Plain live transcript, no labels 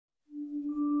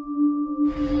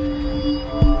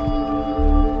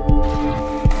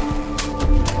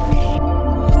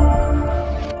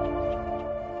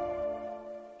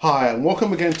Hi and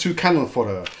welcome again to Cannon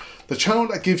Fodder, the channel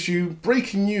that gives you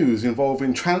breaking news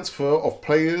involving transfer of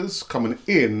players coming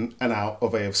in and out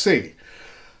of AFC.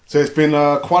 So it's been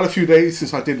quite a few days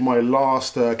since I did my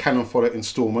last Cannon Fodder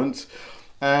installment,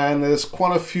 and there's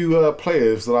quite a few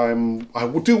players that I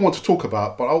do want to talk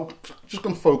about, but I'm just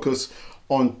going to focus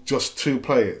on just two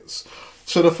players.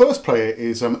 So the first player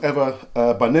is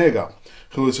Banega,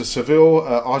 who is a Seville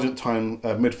Argentine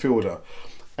midfielder,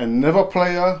 another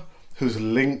player who's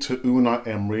linked to Unai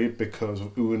Emery because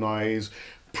of Unai's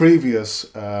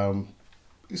previous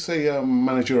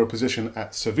managerial position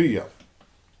at Sevilla.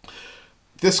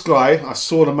 This guy, I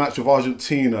saw the match of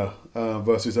Argentina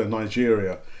versus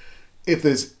Nigeria. If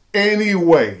there's any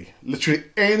way, literally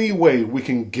any way we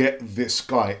can get this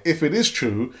guy, if it is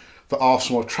true that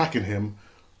Arsenal are tracking him,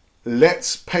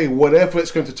 let's pay whatever it's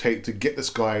going to take to get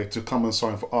this guy to come and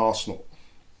sign for Arsenal.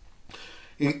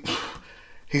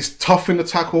 He's tough in the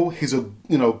tackle. He's a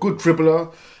good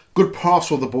dribbler, good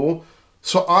passer of the ball.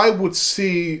 So I would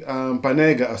see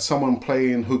Banega as someone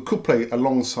playing who could play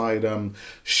alongside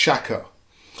Xhaka.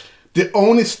 The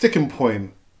only sticking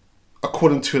point,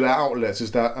 according to the outlets,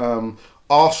 is that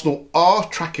Arsenal are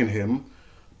tracking him,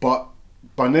 but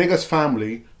Banega's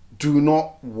family do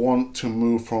not want to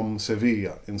move from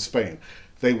Sevilla in Spain.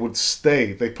 They would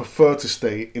stay. They prefer to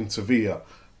stay in Sevilla,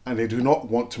 and they do not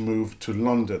want to move to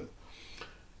London.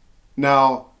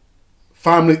 Now,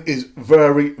 family is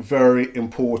very, very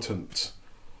important.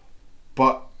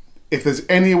 But if there's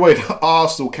any way that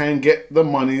Arsenal can get the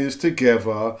monies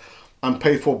together and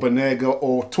pay for Banega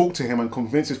or talk to him and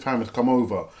convince his family to come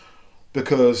over,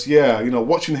 because, yeah,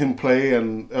 watching him play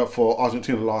and for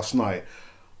Argentina last night,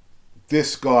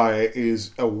 this guy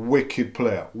is a wicked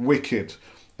player, wicked.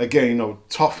 Again,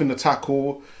 tough in the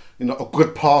tackle, a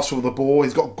good passer of the ball.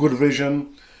 He's got good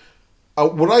vision.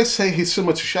 Would I say he's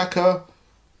similar to Xhaka?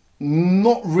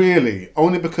 Not really.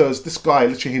 Only because this guy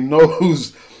literally he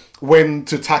knows when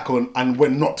to tackle and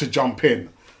when not to jump in.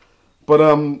 But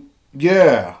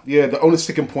yeah. The only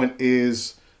sticking point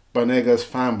is Banega's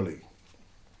family.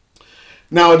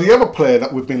 Now the other player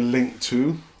that we've been linked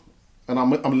to, and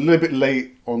I'm a little bit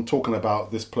late on talking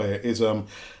about this player, is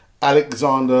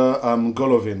ALEKSANDR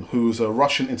GOLOVIN, who's a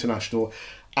Russian international,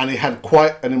 and he had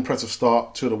quite an impressive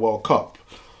start to the World Cup.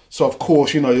 So, of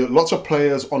course, lots of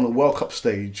players on the World Cup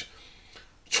stage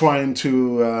trying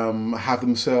to have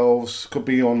themselves, could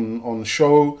be on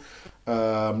show,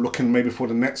 looking maybe for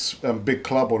the next big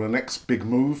club or the next big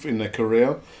move in their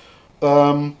career.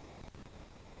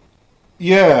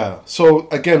 Yeah, so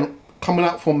again, coming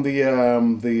out from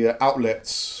the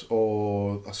outlets,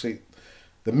 or I say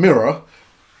the Mirror,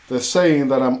 they're saying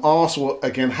that Arsenal,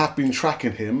 again, have been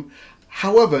tracking him.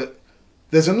 However,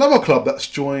 there's another club that's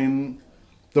joined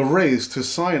the race to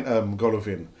sign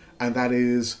Golovin, and that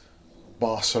is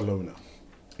Barcelona.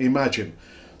 Imagine.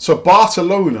 So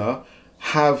Barcelona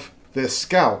have their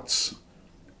scouts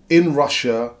in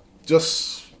Russia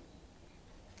just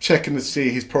checking to see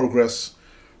his progress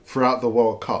throughout the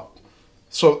World Cup.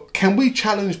 So can we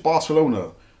challenge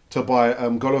Barcelona to buy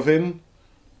Golovin?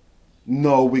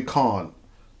 No, we can't.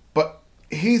 But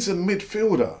he's a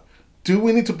midfielder. Do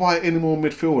we need to buy any more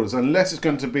midfielders? Unless it's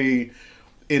going to be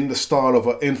in the style of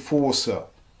an enforcer.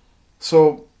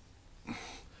 So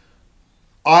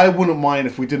I wouldn't mind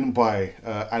if we didn't buy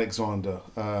ALEKSANDR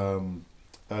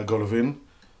Golovin.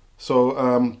 So,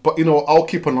 but I'll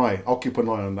keep an eye. I'll keep an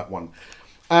eye on that one.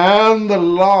 And the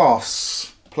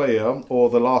last player, or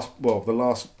the last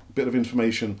bit of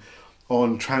information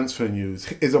on transfer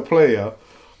news is a player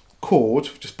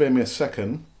called, just bear me a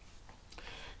second.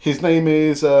 His name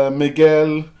is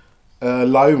MIGUEL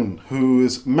LAYUN, who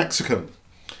is Mexican.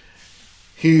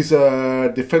 He's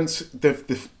a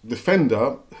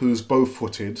defender who's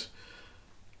bow-footed.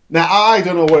 Now, I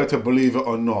don't know whether to believe it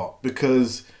or not,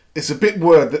 because it's a bit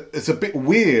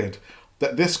weird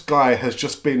that this guy has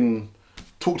just been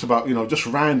talked about, just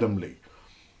randomly.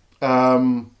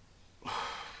 Do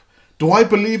I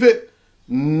believe it?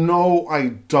 No, I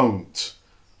don't.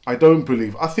 I don't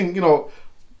believe. I think,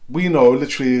 we know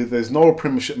literally there's no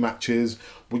Premiership matches.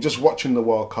 We're just watching the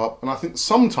World Cup. And I think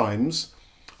sometimes,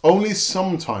 only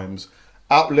sometimes,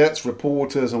 outlets,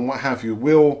 reporters and what have you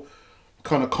will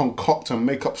kind of concoct and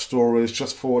make up stories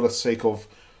just for the sake of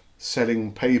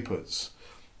selling papers.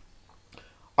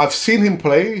 I've seen him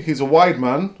play. He's a wide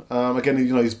man. Again,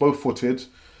 he's bow-footed.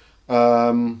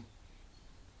 Yeah,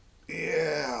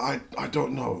 I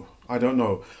don't know. I don't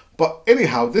know. But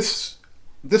anyhow, this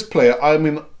player, I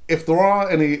mean, if there are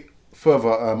any further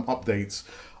updates,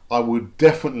 I would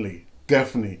definitely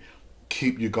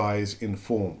keep you guys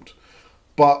informed.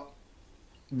 But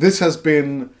this has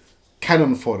been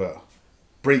Cannon Fodder.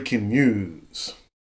 breaking news.